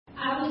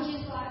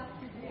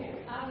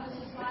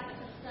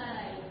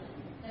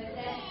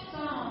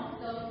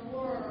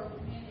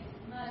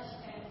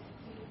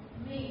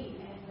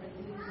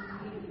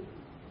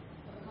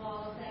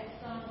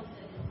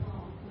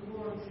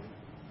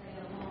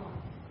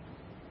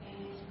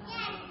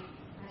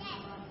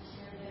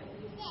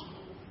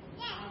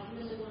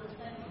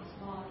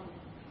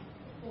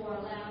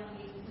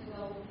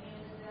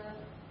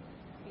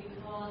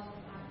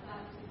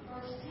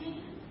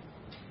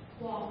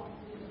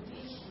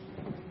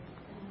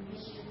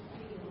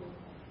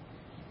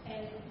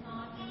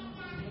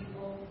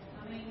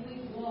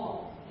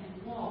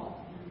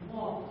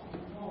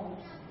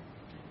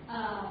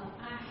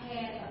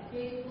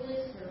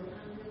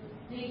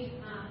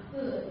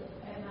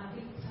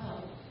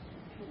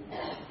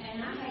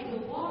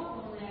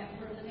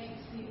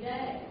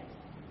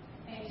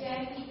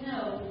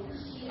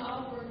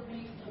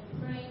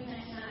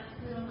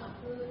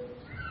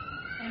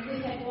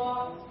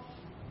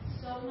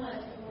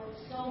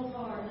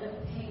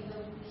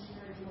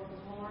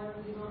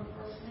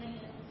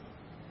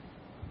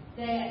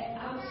that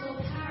I was so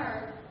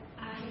tired,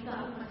 I had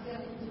gotten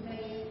myself into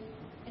bed,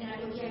 and I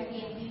go,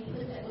 Jackie, and you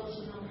put that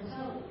lotion on her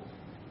toes.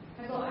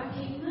 I go, I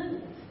can't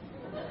move.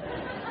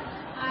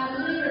 I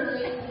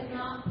literally could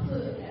not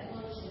put that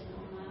lotion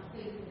on my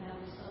feet, and I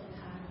was so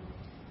tired.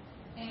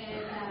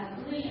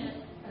 And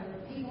Glenn,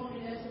 he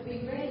wanted us to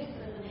be ready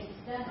for the next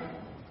day.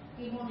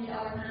 He wanted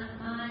our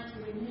minds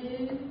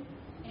renewed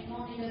and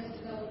wanted us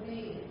to go to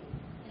bed.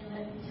 And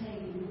let me tell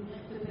you, we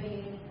went to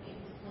bed and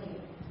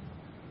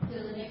slept.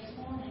 Till the next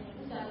morning,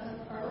 we got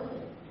up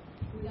early.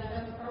 We got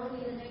up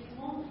early the next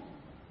morning.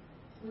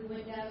 We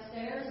went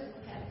downstairs and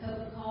we had a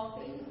cup of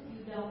coffee, a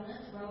few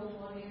donuts, rolls,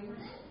 whatever.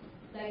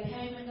 They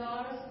came and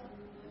got us, and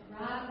we went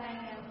right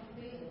back out to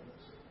the field.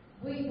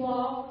 We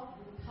walked,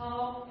 we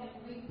talked, and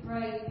we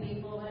prayed,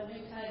 people. Let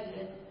me tell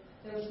you,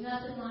 there's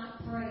nothing like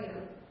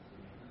prayer.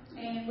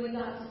 And we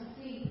got to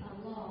see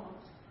a lot.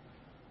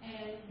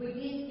 And we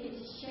did get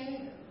to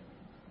share.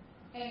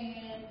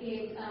 And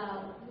it,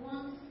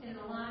 once in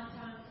a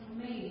lifetime for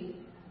me,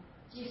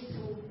 just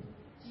to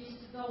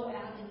go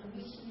out in the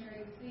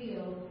missionary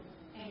field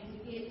and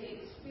to get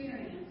to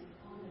experience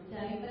on the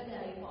day by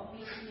day what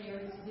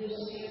missionaries do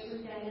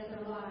every day of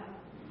their life.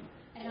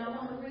 And I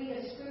want to read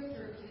a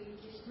scripture to you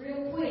just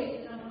real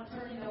quick, and I'm going to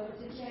turn it over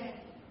to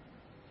Jackie.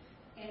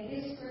 And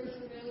this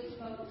scripture really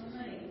spoke to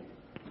me.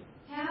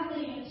 How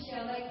then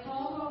shall they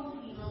call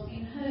on him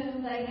in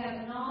whom they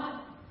have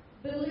not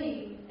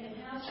believed? And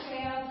how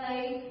shall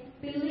they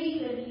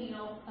believe in him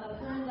of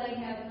whom they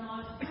have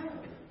not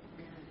heard?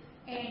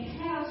 And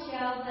how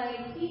shall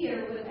they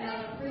hear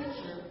without a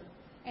preacher?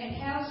 And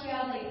how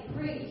shall they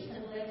preach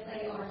unless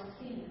they are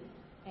sent?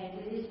 As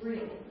it is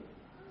written.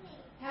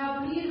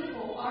 How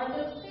beautiful are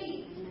the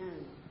feet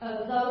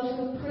of those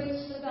who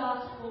preach the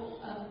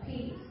gospel of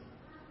peace,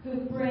 who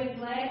bring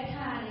glad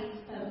tidings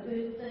of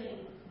good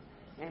things.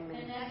 Amen.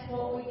 And that's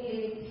what we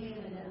did in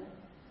Canada.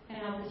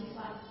 And I would just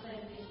like to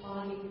thank this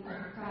body of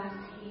Christ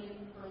again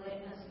for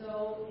letting us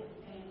go.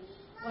 And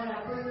what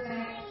I bring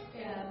back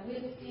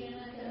with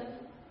Canada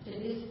to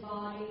this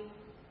body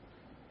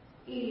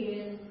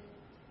is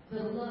the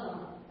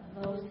love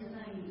of those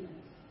Canadians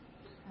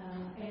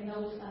and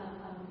those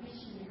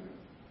missionaries.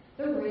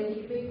 They're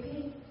ready to be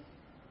picked.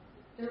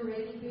 They're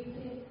ready to be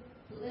picked.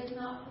 But let's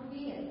not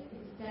forget,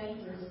 it's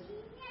dangerous.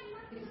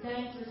 It's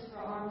dangerous for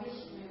our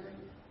missionaries.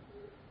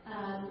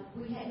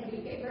 We had to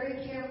be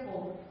very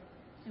careful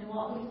in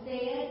what we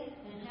said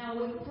and how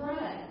we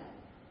prayed.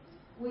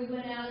 We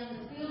went out in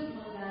the field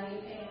one day,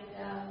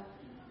 and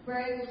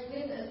Greg was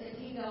with us, and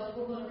he goes,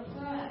 we're going to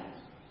pray.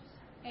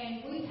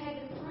 And we had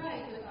to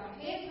pray with our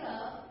heads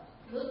up,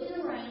 looking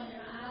around,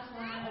 and our eyes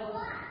wide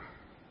open.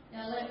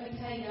 Now, let me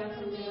tell you, I'm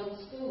from the old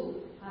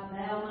school. I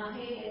bow my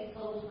head,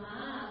 close my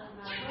eyes, and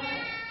I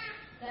pray.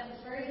 That was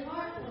very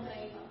hard for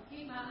me.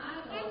 Keep my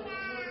eyes open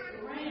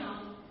and look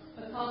around,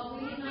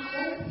 because we did not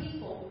want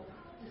people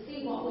to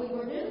see what we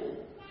were doing.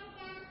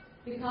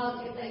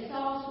 Because if they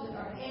saw us with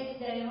our heads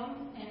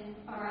down and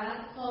our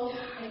eyes closed,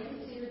 they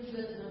considered you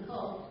as an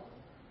occult.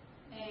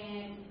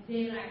 And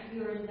then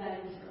you're in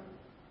danger.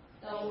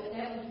 So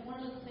that was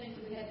one of the things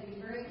we had to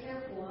be very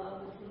careful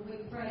of when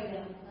we prayed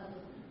on the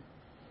husband.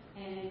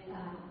 And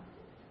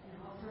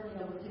I'll turn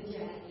it over to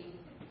Jackie.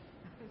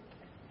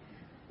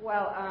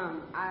 Well,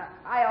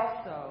 I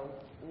also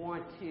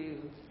want to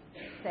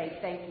say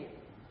thank you.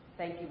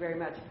 Thank you very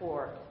much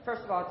for,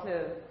 first of all,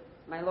 to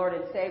my Lord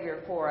and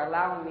Savior for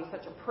allowing me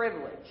such a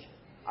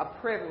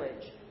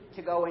privilege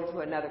to go into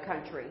another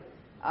country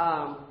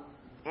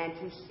and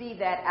to see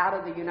that out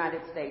of the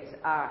United States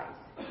eyes,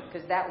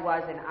 because that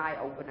was an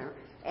eye-opener.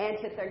 And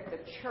to thank the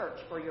church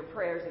for your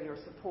prayers and your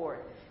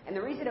support. And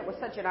the reason it was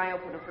such an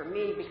eye-opener for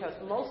me, because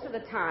most of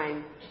the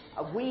time,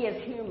 we as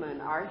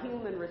our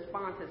human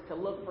response is to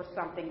look for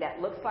something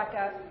that looks like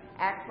us,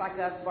 acts like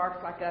us,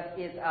 barks like us,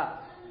 is us.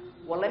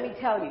 Well, let me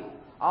tell you,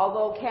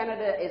 although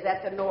Canada is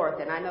at the north,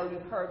 and I know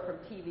you've heard from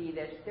TV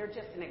that they're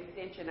just an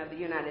extension of the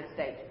United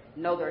States.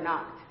 No, they're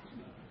not.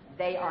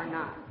 They are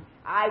not.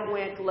 I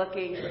went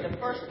looking, the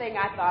first thing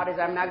I thought is,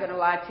 I'm not going to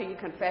lie to you,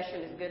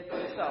 confession is good for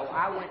the soul.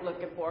 I went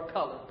looking for a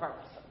colored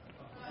person.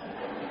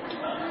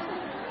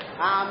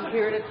 I'm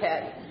here to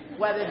tell you,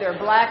 whether they're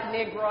black,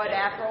 Negroid,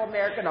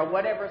 Afro-American, or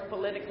whatever is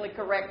politically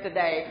correct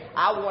today,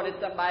 I wanted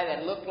somebody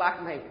that looked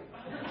like me.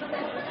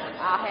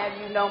 I'll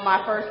have you know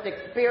my first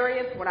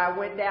experience when I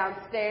went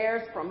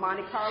downstairs from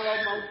Monte Carlo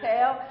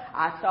Motel.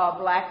 I saw a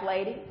black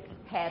lady,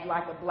 had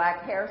like a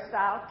black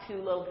hairstyle, two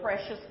little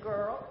precious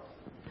girls.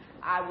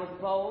 I was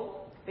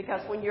bold,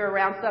 because when you're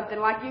around something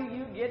like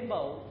you get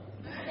bold.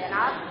 And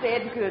I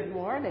said, good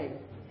morning.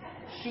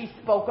 She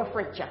spoke a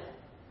French.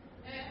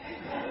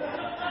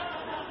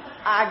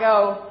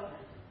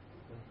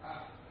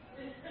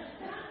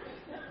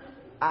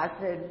 I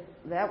said,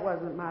 that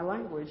wasn't my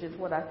language, is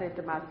what I said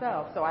to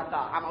myself. So I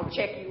thought, I'm going to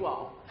check you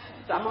off.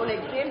 So I'm going to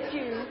exempt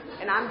you,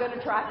 and I'm going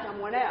to try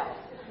someone else.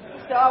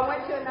 So I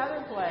went to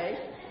another place,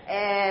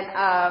 and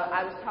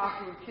I was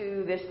talking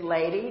to this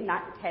lady,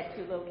 had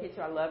two little kids,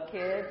 so I love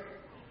kids.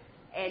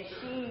 And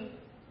she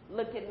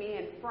looked at me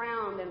and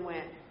frowned and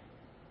went,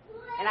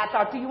 And I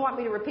thought, do you want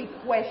me to repeat the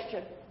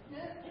question?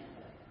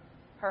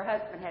 Her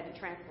husband had to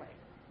translate.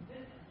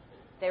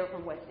 They were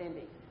from West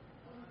Indies.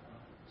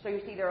 So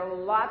you see, there are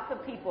lots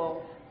of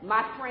people.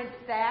 My friend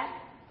Sat,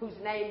 whose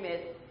name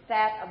is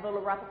Sat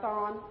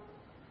Abularathan,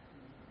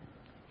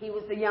 he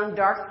was the young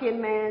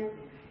dark-skinned man.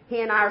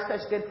 He and I are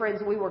such good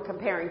friends, we were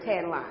comparing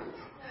tan lines.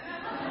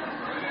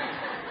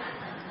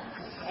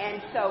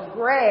 And so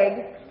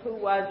Greg, who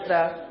was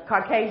the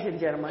Caucasian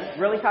gentleman,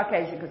 really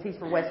Caucasian because he's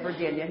from West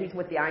Virginia, he's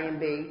with the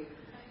IMB,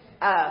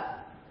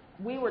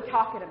 we were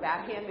talking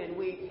about him, and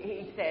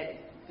he said,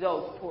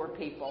 those poor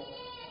people,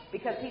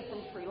 because he's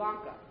from Sri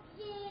Lanka.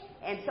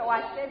 And so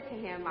I said to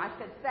him, I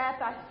said,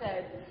 Seth, I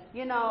said,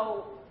 you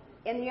know,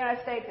 in the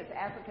United States, it's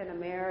African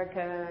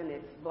American,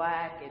 it's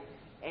black,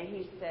 and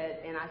he said,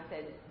 and I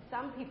said,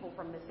 some people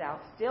from the South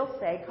still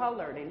say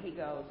colored, and he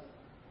goes,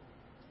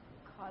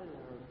 colored.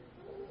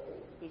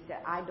 He said,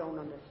 I don't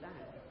understand.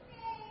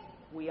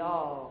 We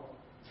all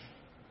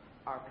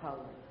are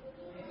colored.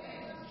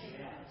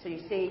 So you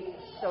see,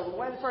 so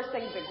one of the first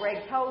things that Greg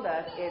told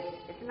us is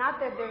it's not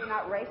that there's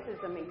not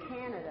racism in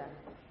Canada.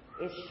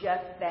 It's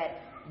just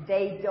that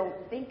they don't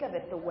think of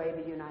it the way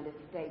the United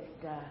States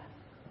does.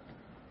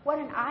 What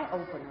an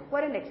eye-opener.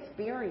 What an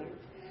experience.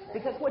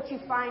 Because what you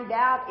find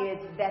out is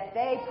that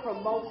they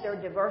promote their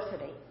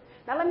diversity.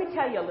 Now let me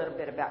tell you a little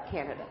bit about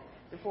Canada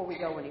before we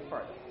go any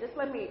further. Just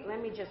let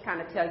me just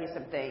kind of tell you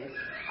some things.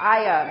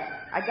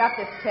 I got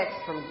this text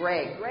from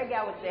Greg. Greg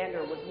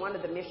Alexander was one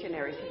of the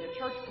missionaries. He's a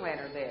church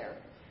planter there.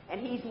 And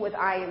he's with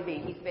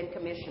IMB. He's been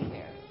commissioned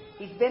there.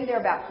 He's been there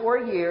about 4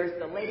 years.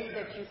 The lady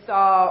that you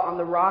saw on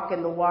the rock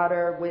in the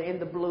water in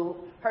the blue,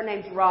 her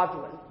name's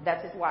Rosalind.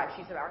 That's his wife.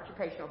 She's an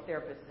occupational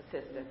therapist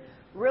assistant.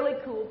 Really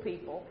cool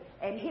people.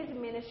 And his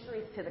ministry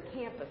is to the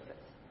campuses.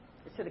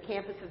 It's to the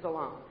campuses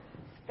alone.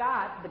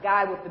 Scott, the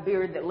guy with the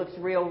beard that looks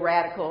real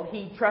radical,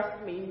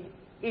 trust me,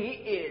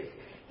 he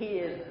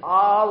is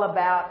all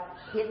about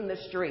hitting the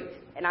streets.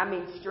 And I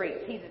mean streets.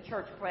 He's a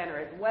church planter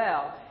as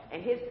well.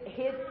 And his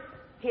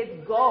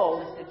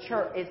goal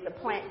is to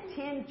plant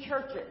 10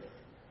 churches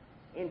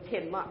in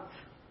 10 months.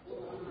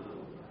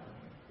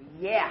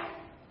 Yeah,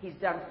 he's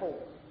done 4.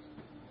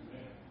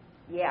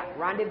 Yeah,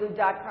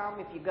 rendezvous.com.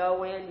 If you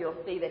go in,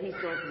 you'll see that he's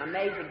doing some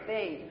amazing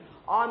things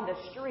on the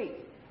street.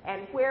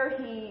 And where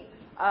he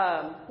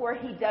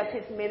does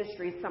his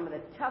ministry is some of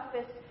the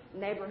toughest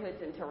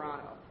neighborhoods in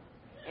Toronto.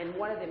 And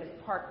one of them is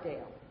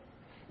Parkdale.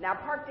 Now,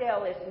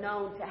 Parkdale is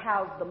known to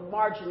house the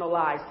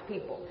marginalized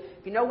people.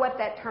 If you know what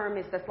that term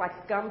is, that's like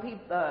scum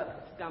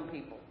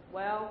people.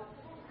 Well,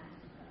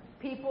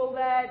 people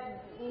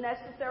that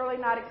necessarily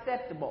not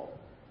acceptable,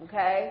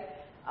 okay?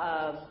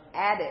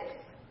 Addicts.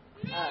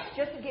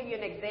 Just to give you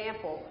an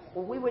example,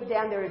 when we went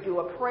down there to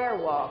do a prayer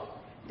walk,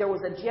 there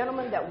was a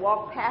gentleman that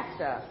walked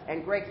past us,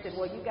 and Greg said,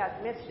 well, you guys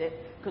missed it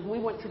because we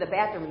went to the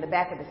bathroom in the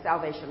back of the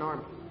Salvation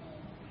Army.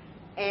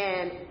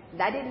 And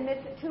I didn't miss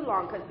it too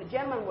long because the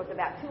gentleman was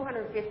about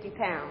 250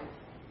 pounds,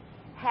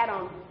 had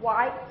on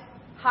white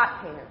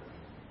hot pants,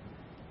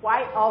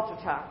 white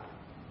altar top,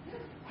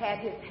 had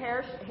his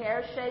hair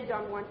shaved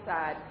on one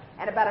side,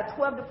 and about a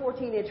 12 to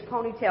 14-inch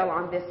ponytail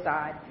on this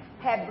side,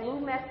 had blue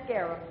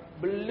mascara,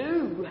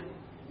 blue,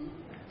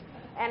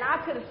 and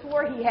I could have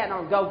swore he had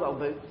on go-go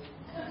boots.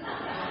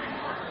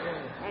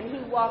 And he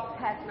walked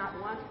past not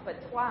once but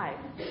twice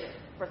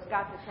for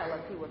Scott to tell us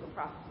he was a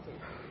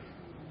prostitute.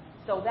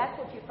 So that's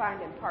what you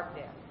find in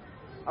Parkdale.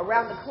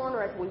 Around the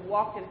corner as we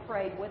walked and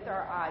prayed with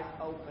our eyes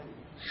open.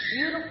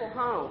 Beautiful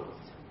homes,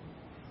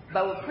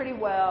 but we're pretty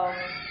well,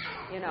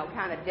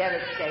 kind of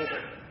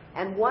devastated.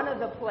 And one of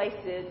the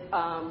places,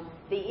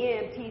 the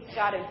EMT,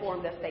 Scott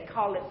informed us, they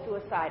call it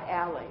Suicide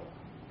Alley.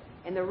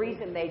 And the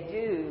reason they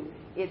do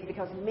is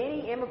because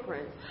many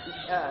immigrants,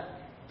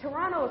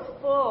 Toronto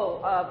is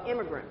full of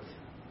immigrants.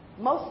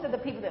 Most of the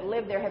people that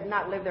live there have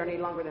not lived there any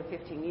longer than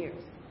 15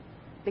 years.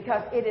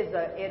 Because it is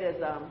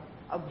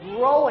a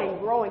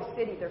growing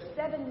city. There's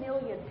 7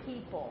 million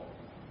people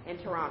in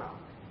Toronto.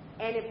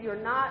 And if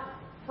you're not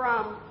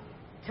from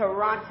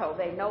Toronto,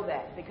 they know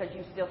that because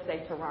you still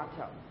say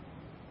Toronto.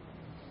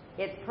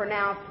 It's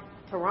pronounced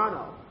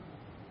Toronto.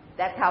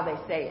 That's how they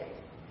say it.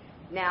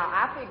 Now,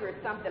 I figure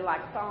it's something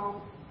like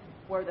Psalms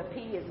where the P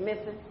is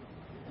missing.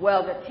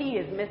 Well, the T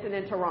is missing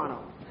in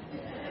Toronto.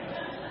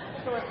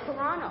 So it's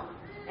Toronto.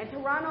 And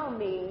Toronto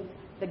means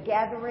the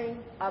gathering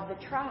of the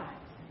tribes.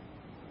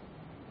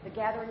 The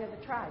gathering of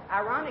the tribes.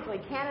 Ironically,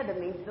 Canada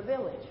means the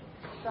village.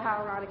 So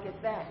how ironic is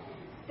that?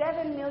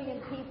 7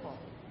 million people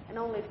and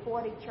only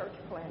 40 church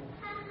planters.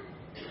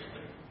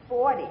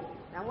 40.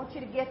 Now, I want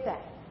you to get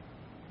that.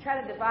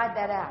 Try to divide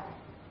that out.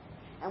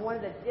 And one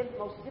of the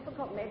most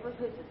difficult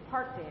neighborhoods is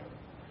Parkdale.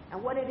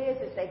 And what it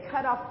is they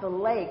cut off the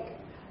lake,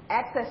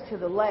 access to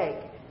the lake,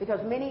 because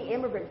many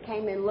immigrants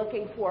came in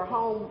looking for a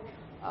home,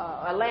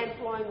 a land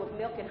flowing with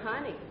milk and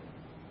honey.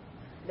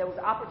 There was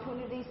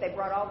opportunities. They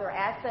brought all their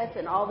assets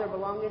and all their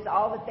belongings,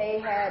 all that they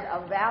had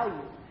of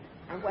value.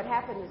 And what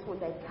happened is when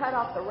they cut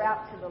off the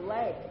route to the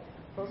lake,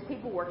 those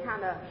people were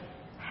kind of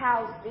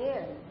housed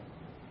in.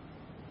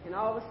 And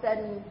all of a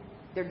sudden,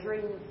 their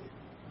dreams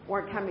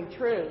weren't coming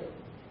true.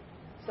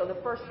 So the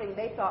first thing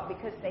they thought,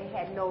 because they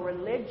had no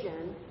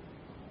religion,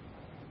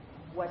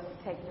 was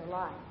to take their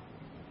life.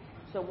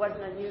 So it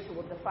wasn't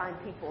unusual to find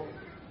people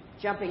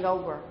jumping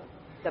over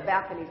the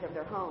balconies of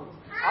their homes.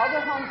 All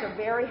their homes are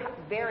very,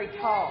 very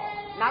tall.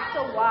 Not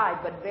so wide,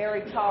 but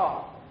very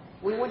tall.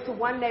 We went to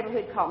one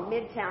neighborhood called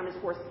Midtown. It's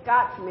where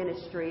Scott's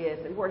ministry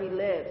is and where he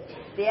lives.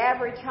 The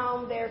average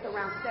home there is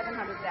around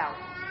 $700,000.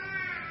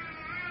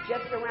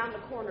 Just around the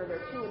corner, there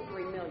are 2 and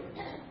 3 million.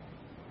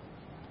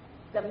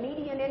 The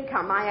median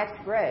income, I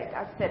asked Greg,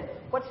 I said,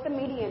 what's the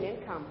median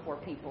income for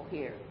people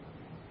here?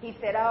 He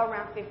said,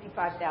 around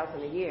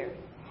 $55,000 a year.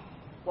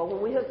 Well,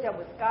 when we hooked up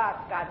with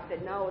Scott, Scott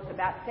said, no, it's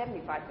about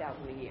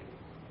 $75,000 a year.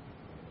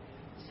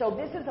 So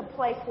this is a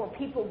place where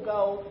people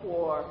go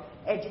for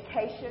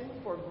education,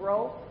 for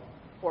growth,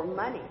 for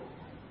money.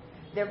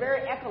 They're a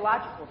very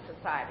ecological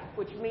society,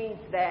 which means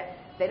that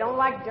they don't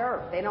like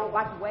dirt, they don't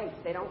like waste,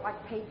 they don't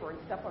like paper and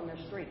stuff on their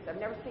streets. I've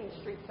never seen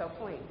streets so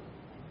clean.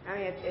 I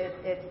mean,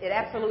 it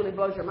absolutely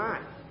blows your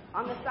mind.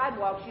 On the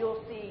sidewalks,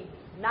 you'll see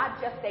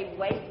not just a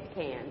waste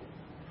can,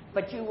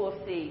 but you will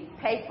see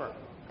paper,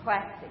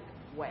 plastic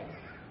waste.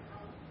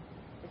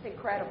 It's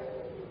incredible.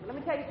 Let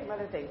me tell you some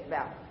other things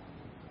about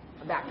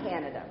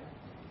Canada.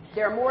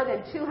 There are more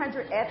than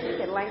 200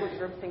 ethnic and language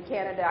groups in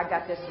Canada. I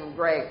got this from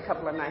Greg a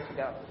couple of nights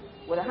ago.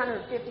 With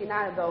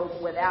 159 of those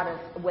without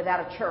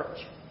a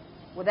church.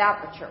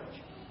 Without a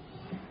church.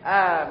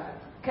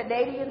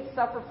 Canadians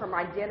suffer from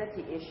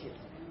identity issues.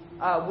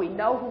 We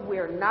know who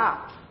we're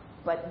not,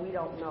 but we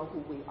don't know who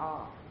we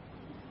are.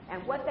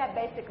 And what that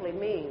basically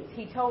means,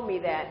 he told me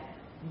that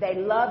they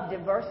love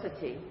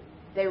diversity.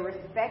 They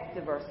respect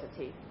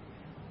diversity.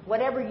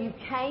 Whatever you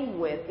came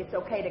with, it's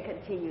okay to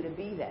continue to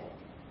be that.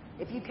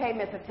 If you came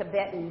as a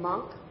Tibetan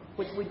monk,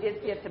 which we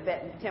did see a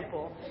Tibetan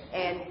temple,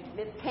 and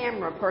this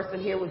camera person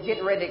here was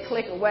getting ready to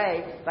click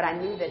away, but I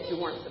knew that you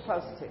weren't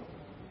supposed to.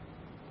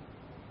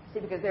 See,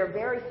 because they're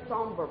very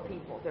somber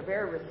people. They're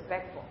very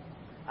respectful.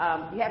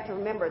 You have to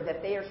remember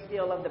that they are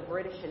still of the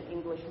British and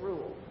English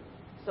rule.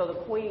 So the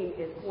Queen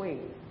is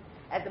Queen.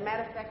 As a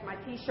matter of fact, my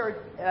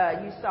T-shirt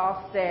you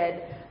saw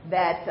said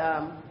that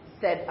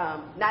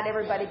not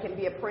everybody can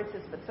be a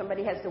princess, but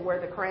somebody has to wear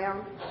the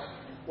crown.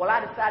 Well,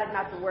 I decided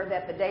not to wear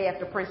that the day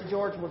after Prince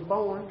George was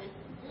born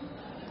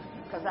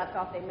because I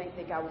thought they may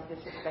think I was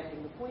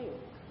disrespecting the Queen.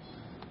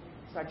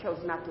 So I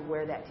chose not to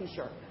wear that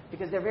T-shirt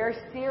because they're very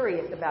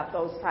serious about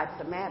those types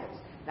of matters.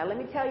 Now, let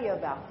me tell you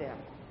about them.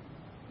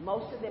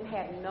 Most of them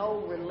have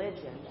no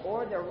religion,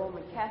 or they're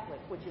Roman Catholic,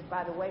 which is,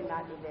 by the way,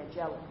 not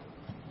evangelical.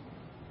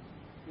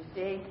 You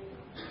see?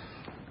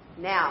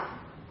 Now,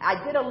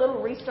 I did a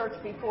little research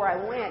before I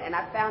went, and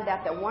I found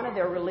out that one of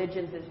their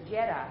religions is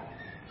Jedi.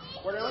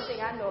 Well, the only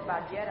thing I know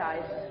about Jedi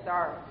is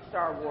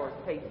Star Wars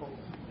people.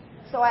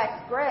 So I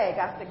asked Greg,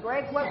 I said,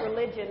 Greg, what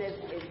religion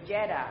is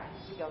Jedi?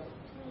 He goes,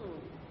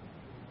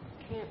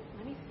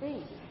 let me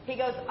see. He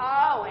goes,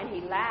 oh, and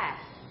he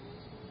laughed.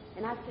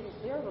 And I said,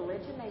 is there a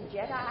religion named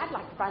Jedi? I'd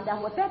like to find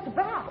out what that's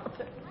about.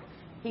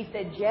 He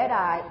said,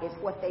 Jedi is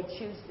what they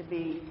choose to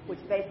be, which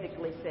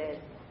basically says,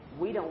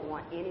 we don't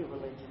want any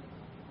religion.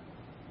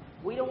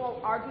 We don't want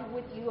to argue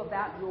with you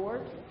about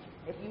yours.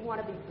 If you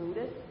want to be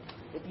Buddhist,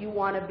 if you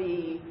want to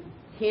be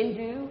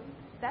Hindu,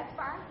 that's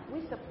fine.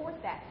 We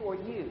support that for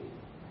you.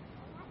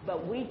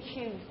 But we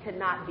choose to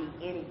not be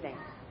anything.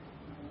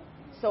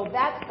 So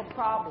that's the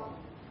problem.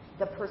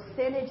 The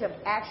percentage of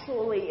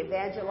actually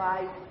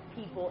evangelized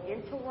people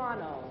in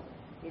Toronto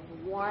is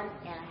 1.5%.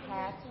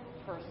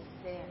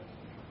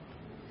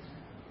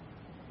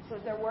 So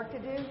is there work to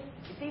do?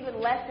 It's even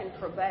less in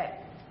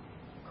Quebec.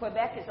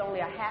 Quebec is only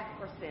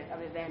 0.5%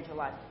 of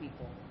evangelized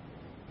people.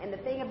 And the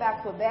thing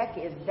about Quebec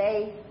is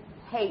they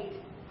hate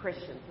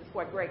Christians. That's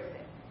what Greg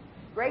said.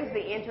 Greg's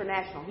the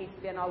international. He's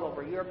been all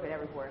over Europe and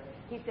everywhere.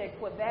 He said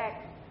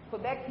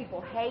Quebec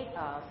people hate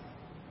us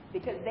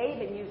because they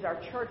even use our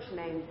church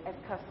names as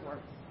cuss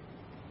words.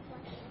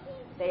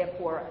 They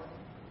abhor us.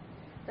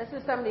 This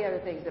is some of the other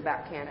things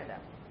about Canada.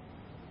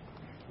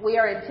 We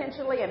are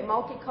intentionally a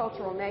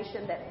multicultural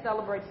nation that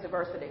celebrates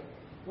diversity.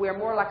 We are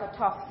more like a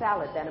tossed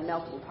salad than a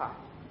melting pot.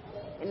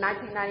 In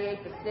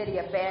 1998, the city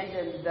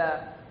abandoned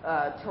the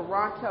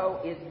Toronto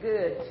is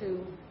good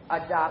to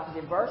adopt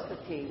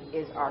diversity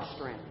is our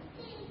strength.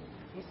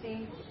 You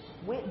see,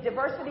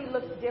 diversity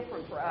looks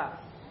different for us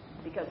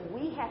because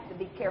we have to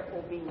be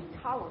careful being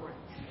tolerant.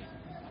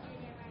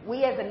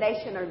 We as a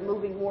nation are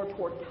moving more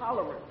toward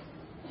tolerance.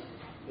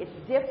 It's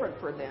different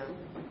for them,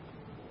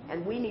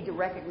 and we need to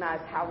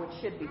recognize how it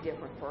should be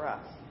different for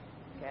us.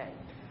 Okay.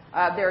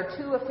 There are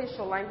 2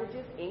 official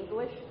languages,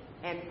 English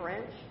and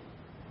French.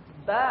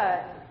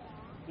 But,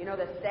 you know,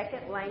 the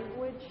second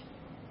language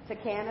to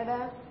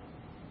Canada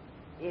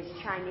is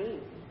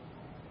Chinese.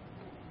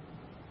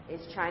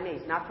 It's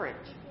Chinese, not French.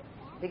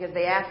 Because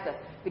they asked us.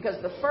 Because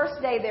the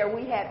first day there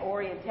we had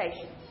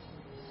orientation.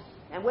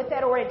 And with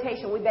that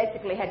orientation, we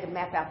basically had to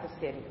map out the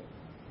city.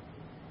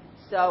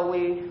 So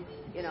we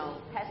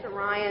Pastor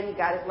Ryan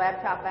got his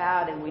laptop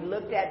out and we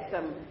looked at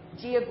some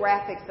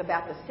geographics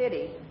about the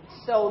city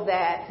so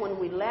that when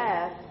we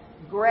left,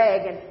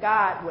 Greg and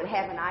Scott would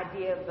have an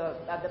idea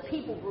of the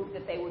people group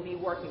that they would be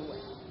working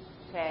with.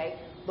 Okay?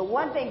 The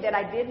one thing that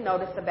I did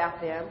notice about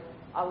them,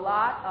 a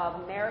lot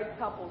of married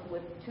couples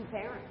with two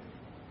parents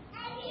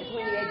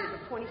between the ages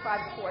of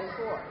 25 to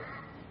 44.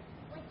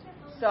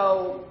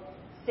 So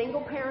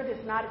single parent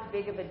is not as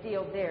big of a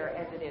deal there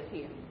as it is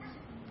here.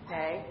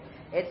 Okay?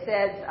 It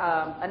says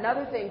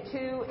another thing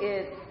too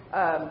is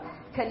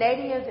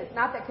Canadians. It's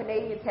not that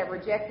Canadians have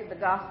rejected the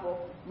gospel.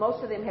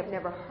 Most of them have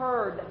never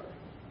heard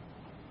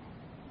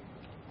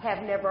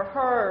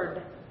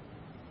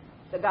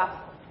the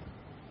gospel.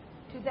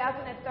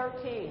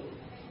 2013,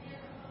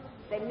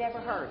 they've never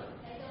heard.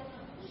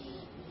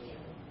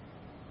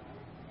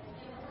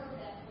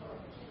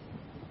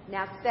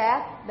 Now,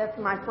 Steph, that's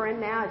my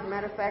friend now. As a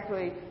matter of fact,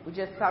 we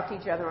just talked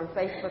to each other on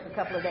Facebook a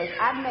couple of days.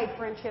 I've made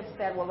friendships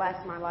that will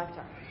last my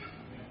lifetime.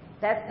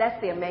 That's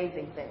the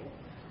amazing thing.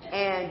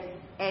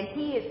 And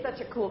he is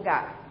such a cool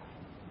guy.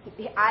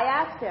 I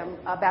asked him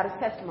about his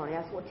testimony.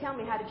 I said, well, tell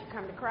me, how did you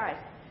come to Christ?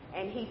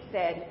 And he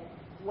said,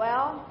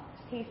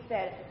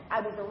 I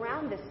was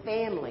around this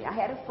family. I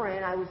had a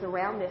friend. I was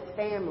around this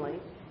family.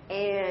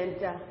 And,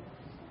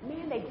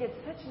 man, they did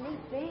such neat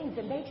things.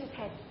 And they just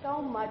had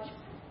so much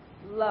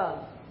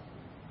love.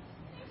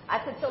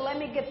 I said, so let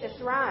me get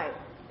this right.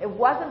 It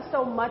wasn't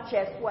so much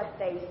as what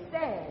they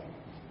said.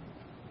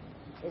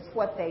 It's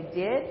what they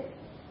did.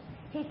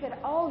 He said,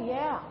 oh,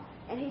 yeah.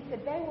 And he said,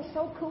 they were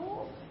so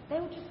cool. They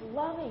were just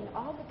loving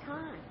all the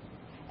time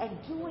and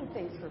doing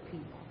things for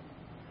people.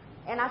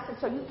 And I said,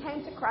 so you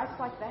came to Christ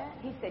like that?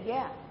 He said,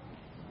 yeah.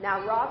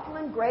 Now,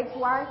 Rosalind, Greg's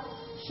wife,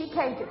 she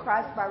came to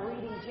Christ by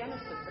reading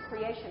Genesis, the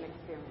creation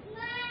experience.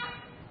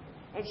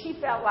 And she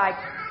felt like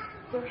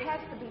there has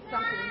to be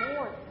something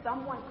more.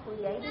 Someone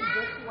created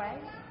this way.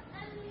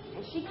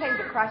 And she came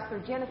to Christ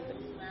through Genesis.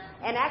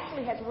 And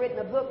actually has written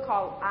a book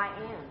called I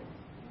Am.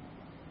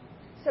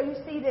 So you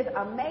see this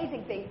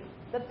amazing thing.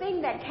 The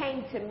thing that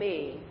came to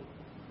me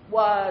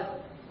was,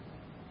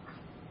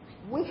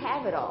 we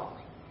have it all.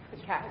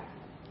 Okay?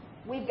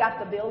 We've got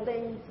the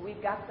buildings,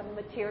 we've got the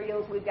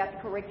materials, we've got the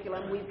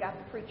curriculum, we've got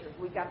the preachers,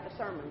 we've got the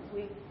sermons.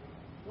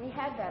 We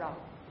have that all.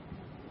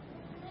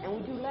 And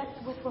we do less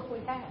with what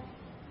we have.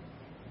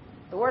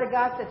 The Word of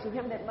God said, to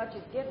him that much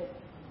is given,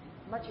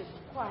 much is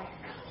required.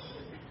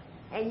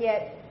 And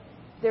yet,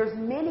 there's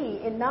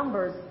many in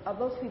numbers of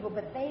those people,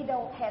 but they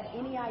don't have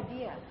any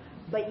idea.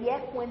 But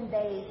yet, when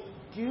they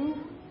do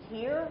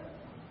hear,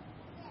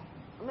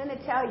 I'm going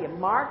to tell you,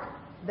 Mark,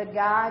 the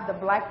guy, the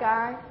black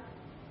guy,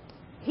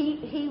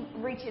 he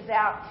reaches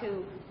out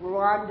to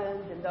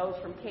Rwandans and those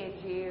from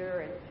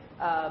Tangier,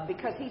 and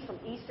because he's from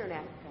Eastern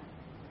Africa.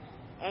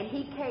 And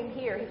he came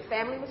here. His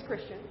family was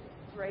Christian,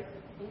 raised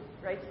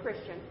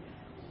Christian.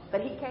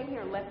 But he came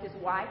here and left his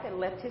wife and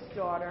left his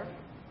daughter.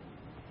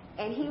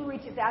 And he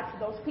reaches out to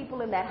those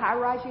people in that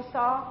high-rise you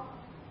saw.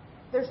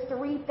 There's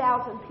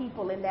 3,000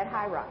 people in that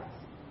high-rise.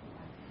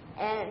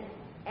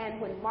 And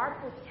when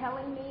Mark was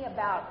telling me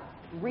about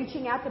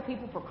reaching out to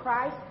people for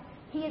Christ,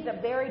 he is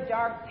a very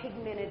dark,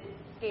 pigmented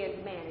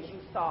skinned man, as you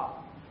saw.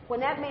 When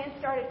that man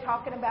started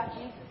talking about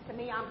Jesus to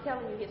me, I'm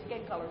telling you, his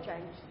skin color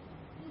changed.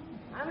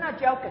 I'm not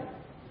joking.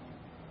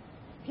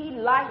 He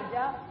lighted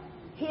up.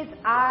 His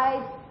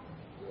eyes,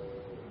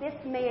 this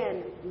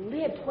man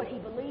lived what he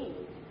believed.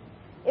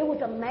 It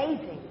was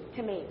amazing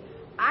to me.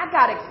 I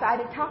got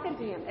excited talking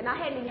to him, and I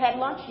hadn't even had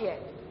lunch yet.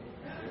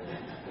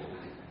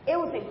 It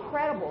was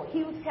incredible.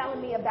 He was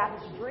telling me about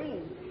his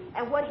dream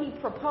and what he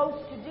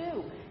proposed to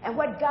do and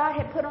what God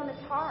had put on his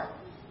heart.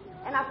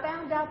 And I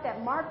found out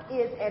that Mark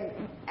is an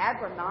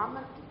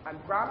agronomist,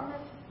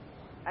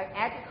 an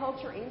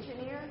agriculture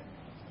engineer.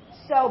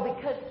 So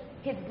because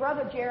his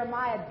brother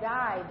Jeremiah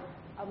died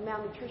of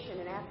malnutrition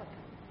in Africa.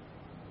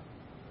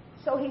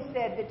 So he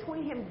said,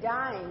 between him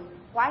dying,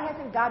 why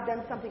hasn't God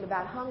done something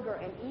about hunger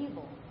and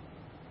evil?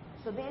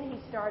 So then he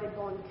started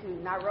going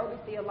to Nairobi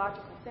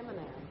Theological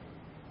Seminary.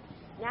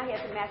 Now he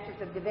has a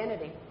Master's of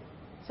Divinity.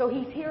 So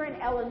he's here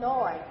in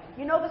Illinois.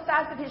 You know the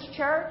size of his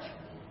church?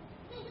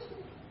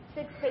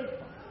 6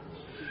 people.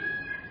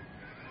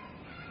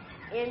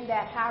 In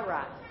that high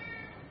rise.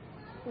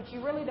 Which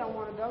you really don't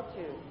want to go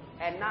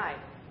to at night.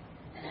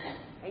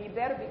 And you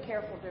better be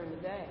careful during the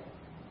day.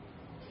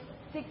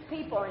 6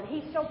 people, and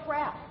he's so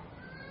proud.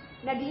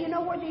 Now, do you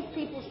know where these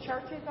people's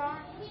churches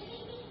are?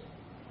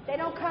 They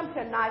don't come to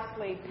a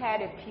nicely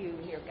padded pew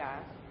here,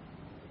 guys.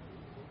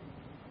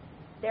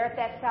 They're at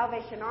that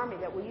Salvation Army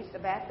that we used the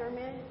bathroom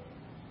in.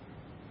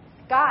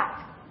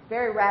 Scott,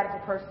 very radical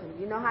person.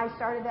 You know how he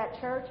started that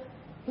church?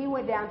 He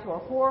went down to a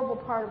horrible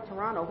part of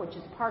Toronto, which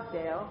is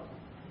Parkdale.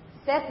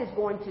 Seth is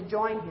going to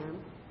join him,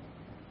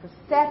 because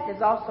Seth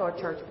is also a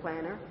church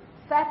planner.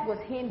 Seth was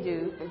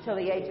Hindu until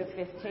the age of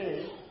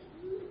 15.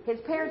 His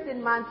parents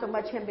didn't mind so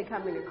much him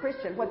becoming a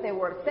Christian. What they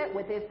were upset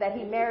with is that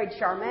he married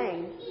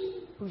Charmaine,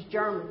 who's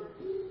German.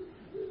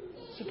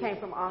 She came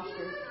from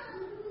Austria.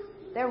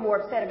 They were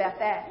more upset about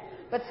that.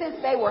 But since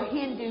they were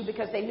Hindu,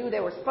 because they knew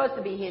they were supposed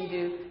to be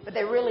Hindu, but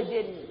they really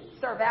didn't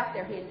serve out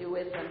their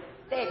Hinduism,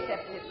 they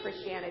accepted his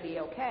Christianity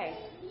okay.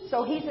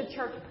 So he's a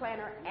church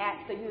planner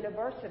at the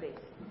universities.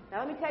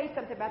 Now let me tell you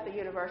something about the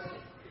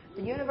universities.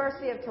 The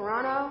University of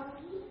Toronto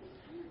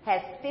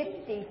has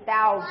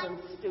 50,000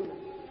 students.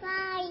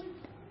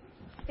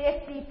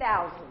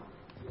 50,000.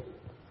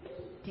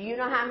 Do you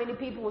know how many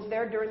people was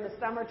there during the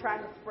summer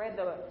trying to spread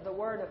the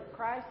word of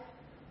Christ?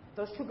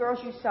 Those two girls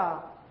you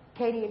saw,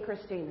 Katie and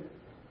Christina.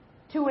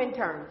 2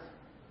 interns.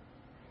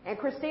 And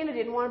Christina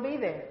didn't want to be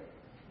there.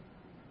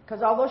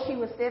 Because although she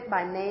was sent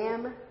by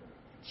NAM,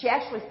 she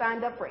actually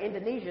signed up for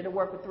Indonesia to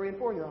work with 3 and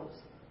 4-year-olds.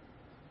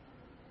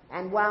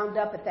 And wound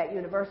up at that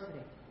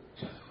university.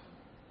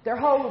 Their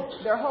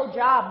whole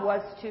job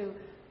was to,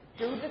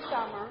 through the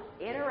summer,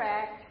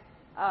 interact,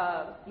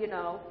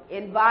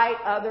 invite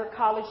other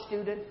college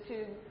students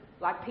to,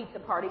 like, pizza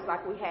parties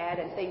like we had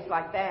and things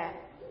like that.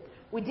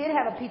 We did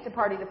have a pizza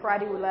party the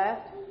Friday we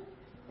left.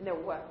 And there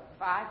were, what,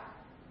 5?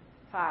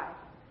 5.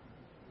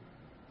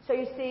 So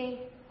you see,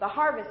 the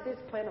harvest is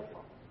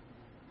plentiful.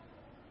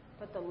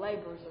 But the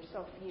laborers are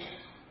so few.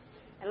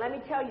 And let me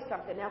tell you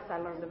something else I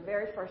learned the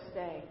very first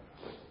day.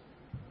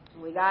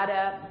 We got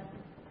up.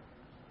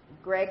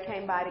 Greg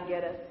came by to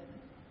get us.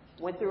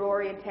 Went through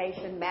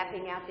orientation,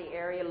 mapping out the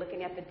area,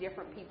 looking at the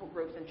different people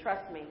groups. And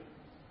trust me,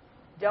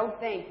 don't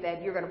think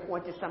that you're going to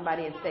point to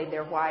somebody and say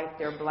they're white,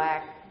 they're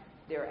black,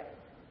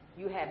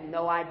 you have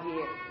no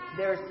idea.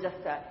 There's just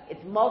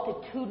it's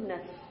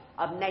multitudinous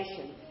of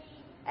nations.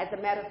 As a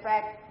matter of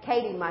fact,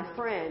 Katie, my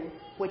friend,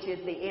 which is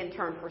the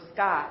intern for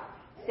Scott,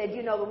 said,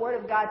 the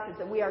Word of God says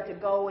that we are to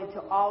go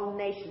into all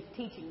nations,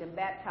 teaching them,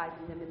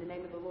 baptizing them in the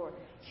name of the Lord.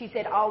 She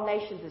said all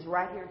nations is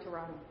right here in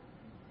Toronto.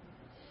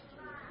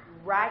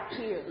 Right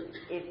here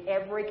is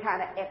every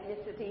kind of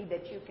ethnicity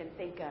that you can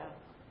think of.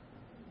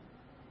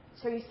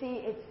 So you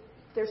see,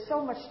 there's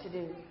so much to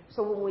do.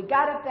 So when we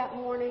got up that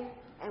morning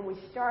and we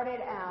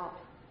started out,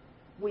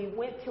 we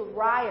went to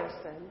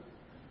Ryerson,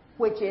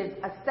 which is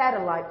a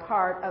satellite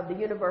part of the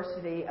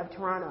University of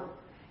Toronto.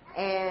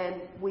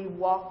 And we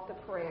walked the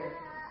prayer.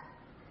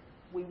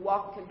 We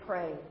walked and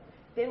prayed.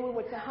 Then we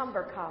went to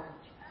Humber College,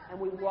 and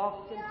we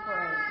walked and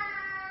prayed.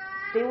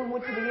 Then we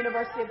went to the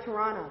University of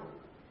Toronto.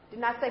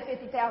 Didn't I say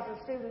 50,000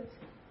 students?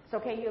 So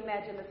can you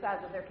imagine the size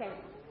of their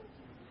campus?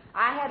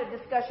 I had a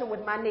discussion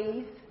with my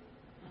niece,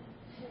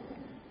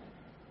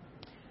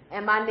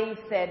 and my niece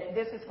said,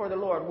 this is for the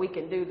Lord. We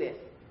can do this.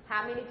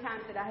 How many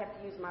times did I have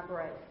to use my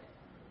brace?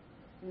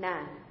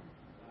 None.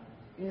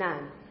 I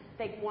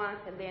think once,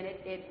 and then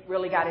it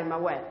really got in my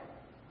way.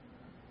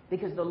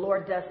 Because the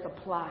Lord does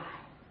supply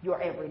your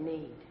every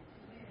need.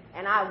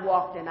 And I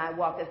walked and I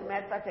walked. As a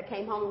matter of fact, I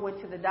came home and went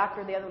to the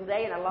doctor the other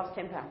day and I lost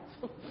 10 pounds.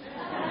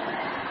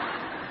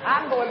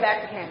 I'm going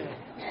back to Canada.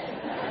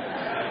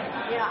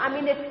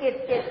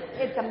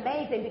 It's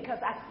amazing because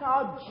I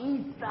saw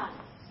Jesus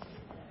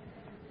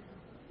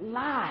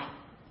live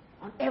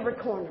on every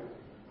corner.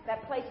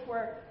 That place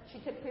where she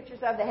took pictures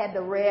of that had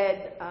the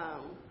red,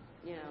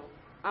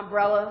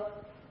 umbrella,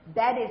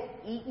 that is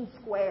Eaton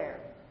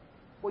Square,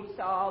 where you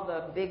saw all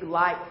the big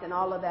lights and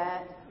all of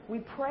that. We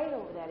prayed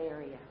over that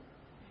area.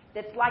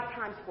 That's like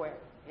Times Square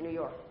in New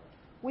York.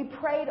 We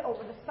prayed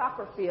over the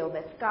soccer field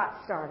that Scott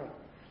started.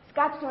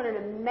 Scott's doing an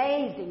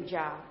amazing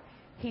job.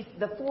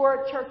 The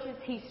 4 churches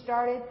he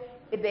started,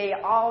 they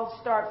all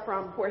start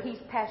from where he's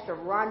pastor,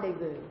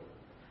 Rendezvous.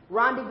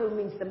 Rendezvous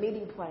means the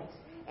meeting place.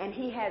 And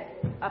he has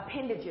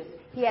appendages.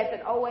 He has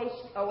an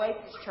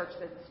Oasis church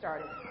that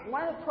started.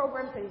 One of the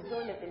programs that he's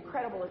doing that's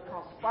incredible is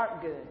called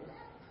Spark Good.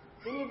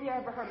 Any of you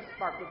ever heard of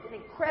Spark Good? It's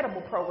an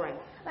incredible program.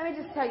 Let me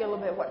just tell you a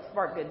little bit what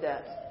Spark Good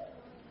does.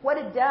 What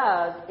it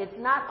does, it's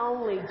not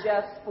only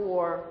just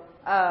for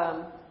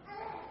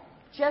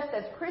just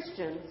as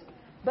Christians,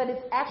 but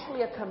it's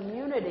actually a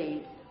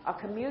community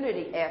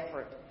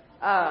effort.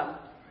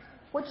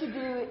 What you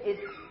do is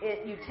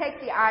you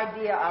take the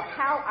idea of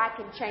how I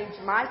can change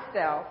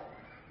myself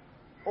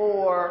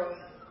or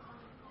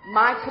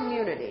my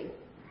community.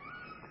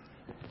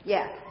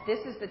 Yeah, this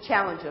is the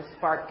challenge of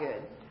Spark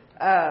Good.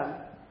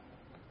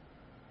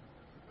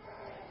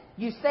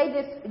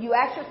 You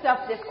ask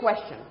yourself this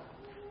question: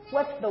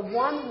 what's the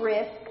one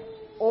risk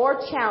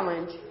or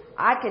challenge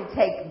I can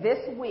take this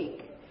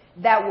week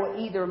that will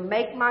either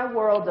make my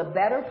world a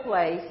better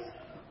place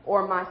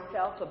or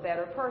myself a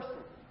better person?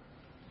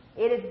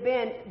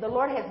 The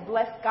Lord has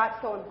blessed Scott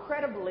so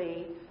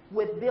incredibly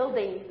with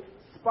building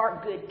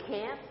Spark Good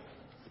camps,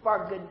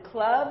 Spark Good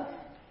clubs,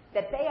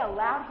 that they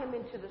allowed him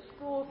into the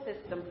school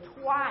system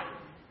twice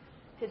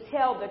to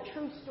tell the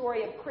true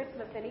story of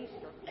Christmas and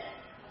Easter.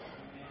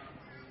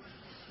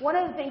 One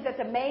of the things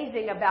that's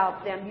amazing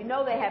about them,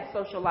 they have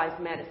socialized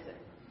medicine.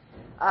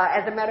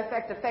 As a matter of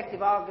fact,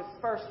 effective August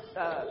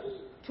 1st,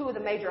 2 of the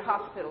major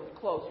hospitals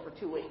closed for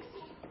 2 weeks.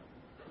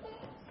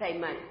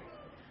 Save money.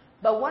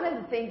 But one of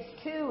the things,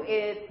 too,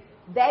 is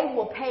they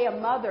will pay a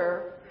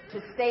mother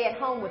to stay at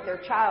home with their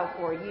child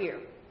for a year.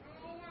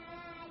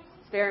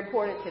 It's very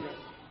important to them.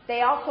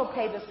 They also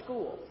pay the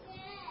schools.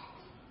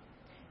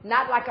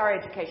 Not like our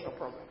educational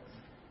programs.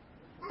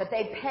 but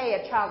they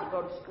pay a child to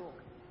go to school.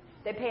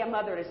 They pay a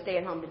mother to stay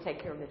at home to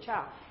take care of the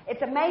child.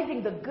 It's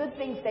amazing the good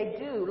things they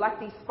do, like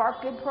these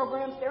Spark Good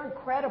programs. They're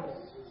incredible.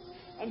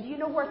 And do you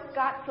know where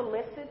Scott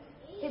solicits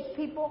his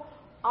people?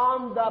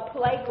 On the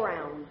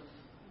playgrounds.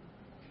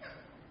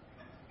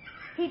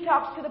 He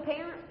talks to the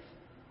parents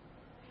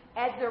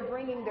as they're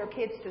bringing their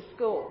kids to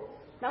school.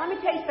 Now, let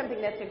me tell you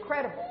something that's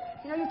incredible.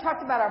 You know, you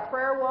talked about our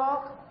prayer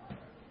walk.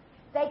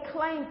 They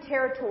claimed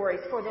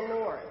territories for the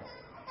Lord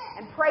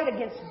and prayed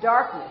against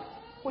darkness,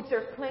 which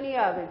there's plenty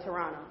of in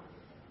Toronto.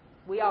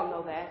 We all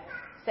know that.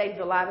 Satan's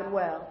alive and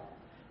well.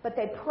 But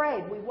they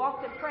prayed. We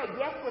walked and prayed.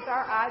 Yes, with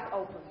our eyes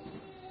open.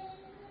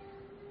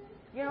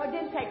 You know, it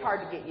didn't take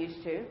hard to get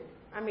used to.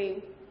 I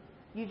mean,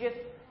 you just,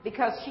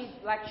 because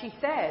like she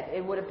said,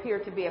 it would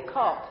appear to be a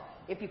cult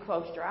if you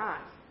closed your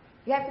eyes.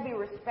 You have to be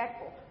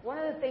respectful. One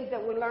of the things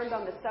that we learned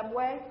on the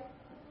subway,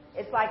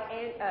 it's like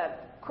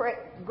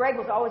Greg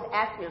was always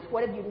asking us,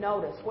 what did you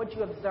notice? What did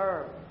you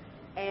observe?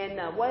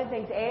 And one of the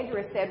things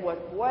Andrea said was,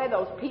 boy,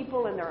 those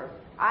people and their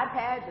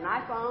iPads and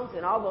iPhones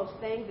and all those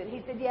things. And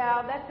he said,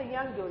 yeah, that's the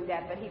young doing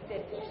that. But he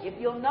said, if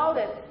you'll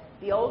notice,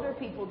 the older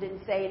people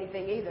didn't say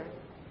anything either.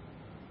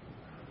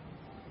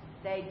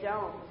 They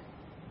don't.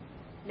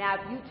 Now,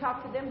 if you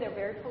talk to them, they're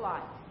very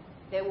polite.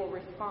 They will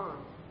respond.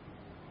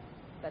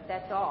 But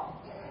that's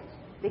all.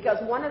 Because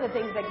one of the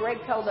things that Greg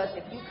told us,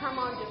 if you come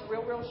on just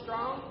real, real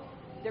strong,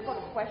 they're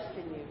going to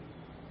question you.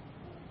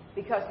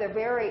 Because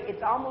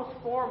it's almost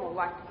formal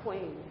like the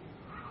Queen.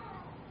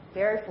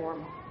 Very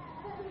formal.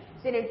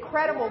 It's an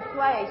incredible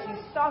place. You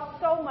saw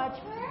so much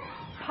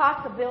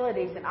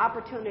possibilities and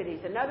opportunities.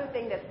 Another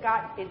thing that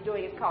Scott is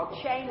doing is called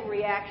chain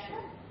reaction.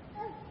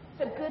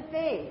 It's a good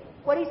thing.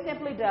 What he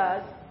simply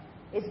does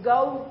is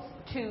go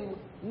to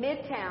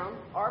Midtown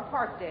or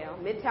Parkdale.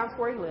 Midtown's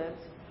where he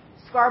lives.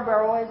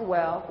 Scarborough as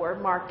well, where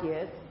Mark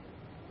is.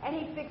 And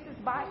he fixes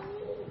bikes.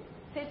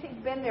 Since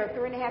he's been there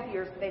 3.5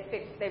 years,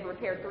 they've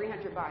repaired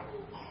 300 bikes.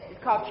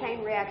 It's called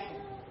chain reaction.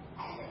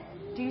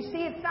 Do you see?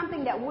 It's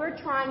something that we're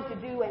trying to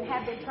do and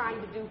have been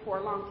trying to do for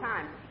a long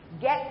time.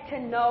 Get to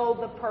know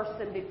the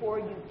person before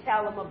you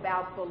tell them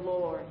about the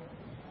Lord.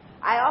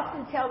 I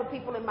often tell the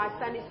people in my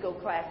Sunday school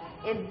class,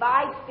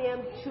 invite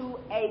them to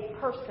a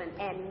person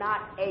and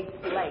not a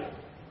place.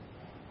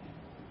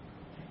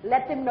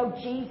 Let them know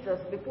Jesus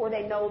before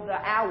they know the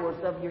hours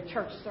of your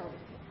church service.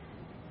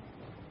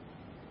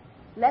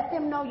 Let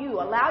them know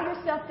you. Allow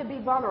yourself to be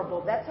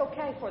vulnerable. That's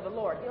okay for the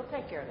Lord. He'll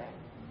take care of that.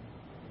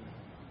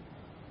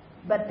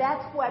 But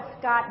that's what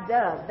Scott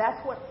does.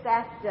 That's what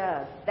Seth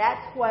does.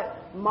 That's what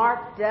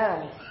Mark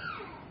does.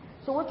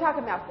 So we're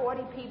talking about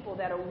 40 people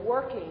that are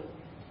working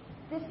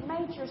this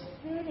major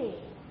city.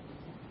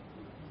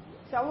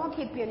 So I won't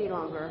keep you any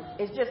longer.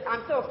 It's just,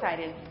 I'm so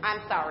excited.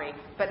 I'm sorry,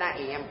 but I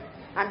am.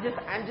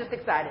 I'm just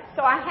excited.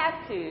 So I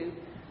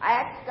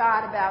asked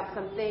God about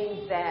some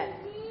things that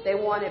they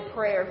wanted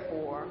prayer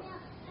for.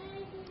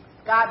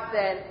 Scott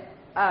said,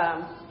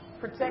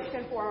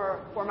 protection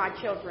for my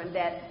children,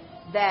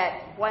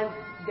 that when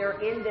they're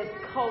in this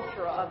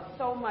culture of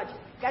so much,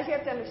 guys, you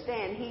have to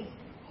understand,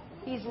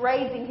 he's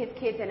raising his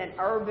kids in an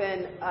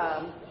urban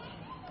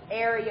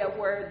area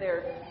where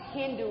there's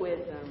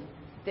Hinduism,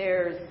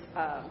 there's,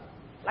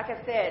 like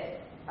I said,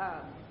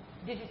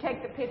 did you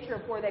take the picture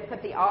of where they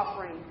put the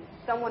offering?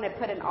 Someone had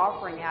put an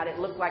offering out. It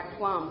looked like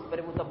plums, but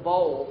it was a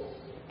bowl,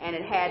 and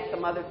it had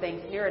some other things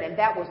near it, and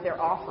that was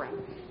their offering.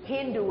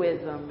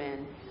 Hinduism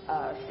and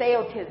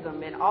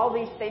Satanism and all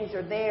these things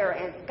are there,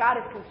 and Scott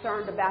is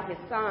concerned about his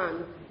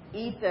son,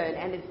 Ethan,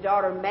 and his